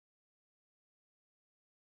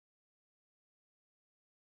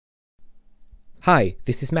Hi,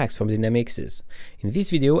 this is Max from Dynamixes. In this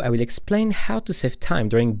video, I will explain how to save time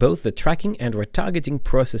during both the tracking and retargeting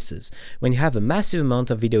processes when you have a massive amount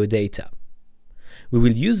of video data. We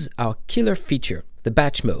will use our killer feature, the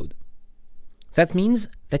batch mode. That means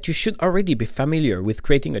that you should already be familiar with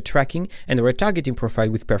creating a tracking and a retargeting profile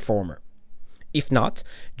with Performer. If not,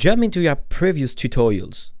 jump into your previous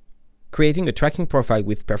tutorials, creating a tracking profile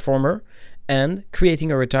with Performer and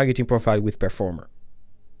creating a retargeting profile with Performer.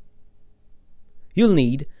 You'll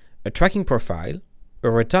need a tracking profile, a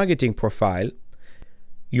retargeting profile,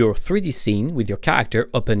 your 3D scene with your character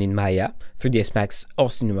open in Maya, 3ds Max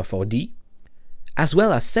or Cinema 4D, as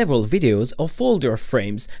well as several videos or folder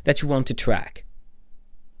frames that you want to track.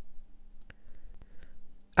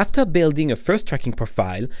 After building a first tracking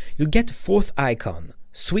profile, you'll get a fourth icon,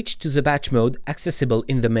 switch to the batch mode accessible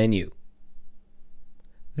in the menu.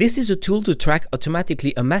 This is a tool to track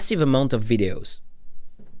automatically a massive amount of videos.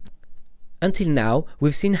 Until now,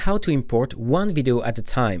 we've seen how to import one video at a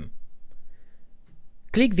time.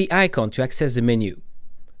 Click the icon to access the menu.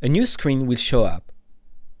 A new screen will show up.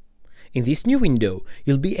 In this new window,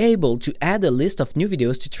 you'll be able to add a list of new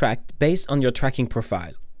videos to track based on your tracking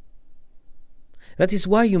profile. That is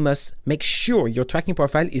why you must make sure your tracking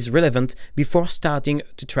profile is relevant before starting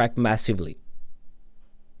to track massively.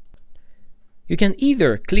 You can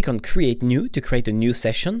either click on Create New to create a new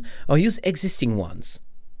session or use existing ones.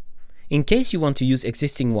 In case you want to use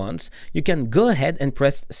existing ones, you can go ahead and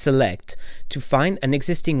press Select to find an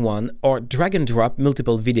existing one or drag and drop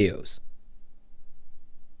multiple videos.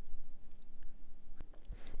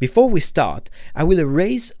 Before we start, I will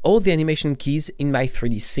erase all the animation keys in my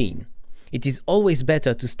 3D scene. It is always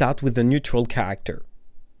better to start with the neutral character.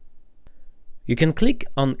 You can click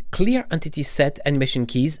on Clear Entity Set Animation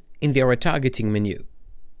Keys in the retargeting menu.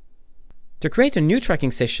 To create a new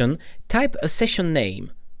tracking session, type a session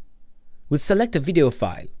name. We'll select a video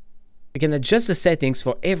file. You can adjust the settings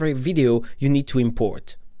for every video you need to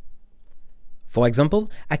import. For example,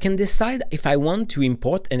 I can decide if I want to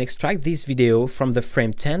import and extract this video from the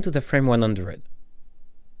frame 10 to the frame 100.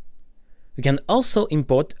 You can also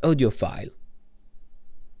import audio file.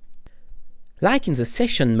 Like in the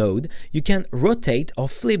session mode, you can rotate or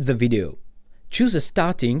flip the video. Choose a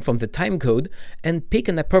starting from the timecode and pick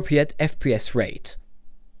an appropriate FPS rate.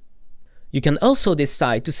 You can also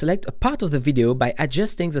decide to select a part of the video by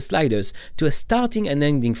adjusting the sliders to a starting and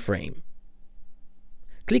ending frame.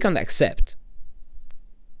 Click on Accept.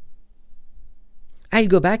 I'll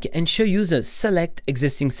go back and show you the Select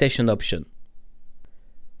Existing Session option.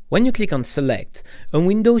 When you click on Select, a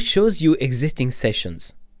window shows you existing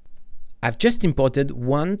sessions. I've just imported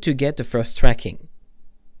one to get the first tracking.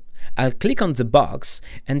 I'll click on the box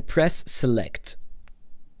and press Select.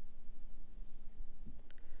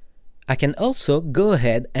 I can also go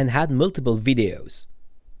ahead and add multiple videos.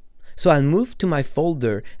 So I'll move to my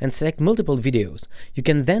folder and select multiple videos. You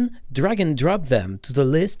can then drag and drop them to the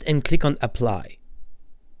list and click on Apply.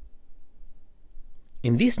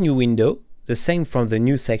 In this new window, the same from the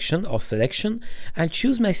new section or selection, I'll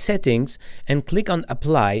choose my settings and click on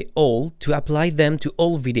Apply All to apply them to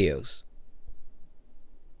all videos.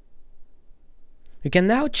 You can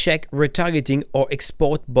now check retargeting or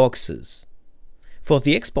export boxes. For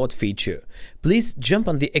the export feature, please jump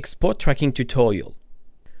on the export tracking tutorial.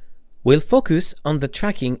 We'll focus on the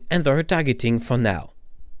tracking and the retargeting for now.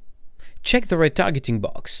 Check the retargeting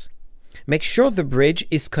box. Make sure the bridge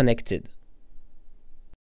is connected.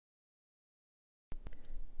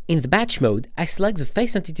 In the batch mode, I select the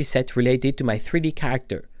face entity set related to my 3D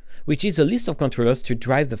character, which is a list of controllers to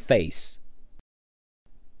drive the face.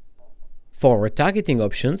 For retargeting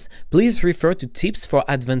options, please refer to Tips for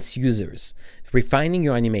Advanced Users, refining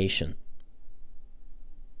your animation.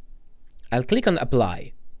 I'll click on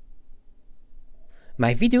Apply.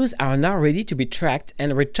 My videos are now ready to be tracked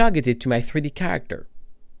and retargeted to my 3D character.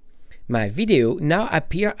 My video now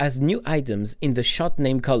appears as new items in the shot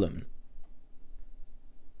name column.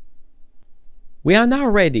 We are now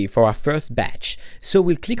ready for our first batch, so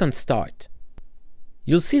we'll click on Start.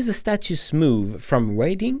 You'll see the status move from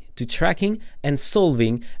waiting to tracking and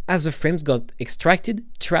solving as the frames got extracted,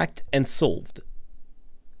 tracked, and solved.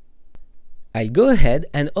 I'll go ahead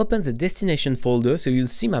and open the destination folder so you'll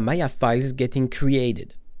see my Maya files getting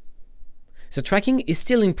created. The tracking is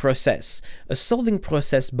still in process. A solving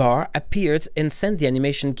process bar appears and sends the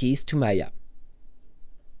animation keys to Maya.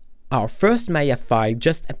 Our first Maya file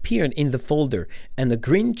just appeared in the folder and a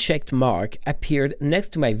green checked mark appeared next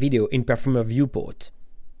to my video in Performer Viewport.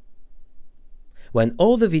 When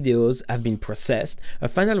all the videos have been processed, a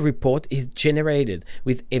final report is generated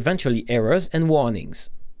with eventually errors and warnings.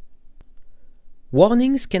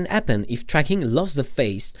 Warnings can happen if tracking lost the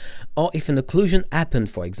phase or if an occlusion happened,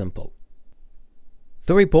 for example.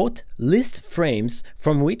 The report lists frames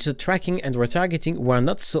from which the tracking and retargeting were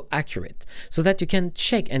not so accurate, so that you can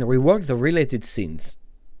check and rework the related scenes.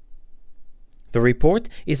 The report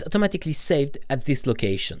is automatically saved at this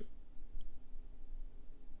location.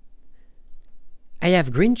 I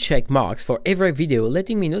have green check marks for every video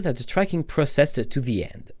letting me know that the tracking processed to the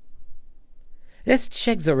end. Let's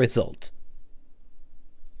check the result.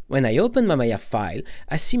 When I open my Maya file,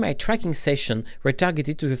 I see my tracking session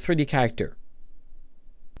retargeted to the 3D character.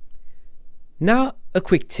 Now, a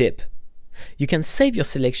quick tip. You can save your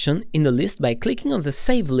selection in a list by clicking on the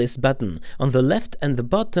Save List button on the left and the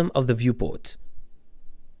bottom of the viewport.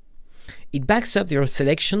 It backs up your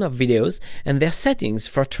selection of videos and their settings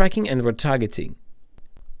for tracking and retargeting.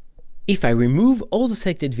 If I remove all the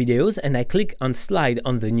selected videos and I click on Slide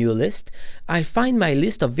on the new list, I'll find my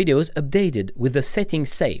list of videos updated with the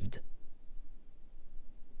settings saved.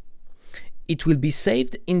 It will be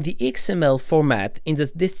saved in the XML format in the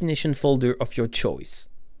destination folder of your choice.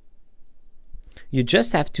 You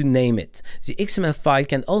just have to name it. The XML file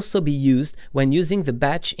can also be used when using the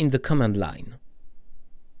batch in the command line.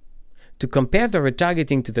 To compare the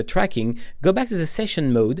retargeting to the tracking, go back to the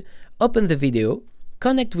session mode, open the video,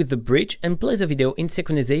 connect with the bridge and play the video in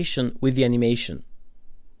synchronization with the animation.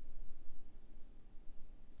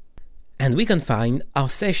 And we can find our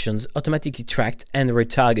sessions automatically tracked and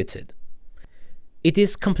retargeted. It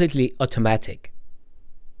is completely automatic.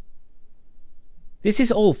 This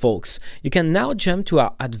is all, folks. You can now jump to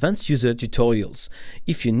our advanced user tutorials.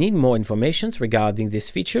 If you need more information regarding this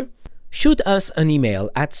feature, shoot us an email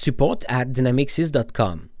at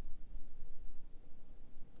support@dynamixsys.com.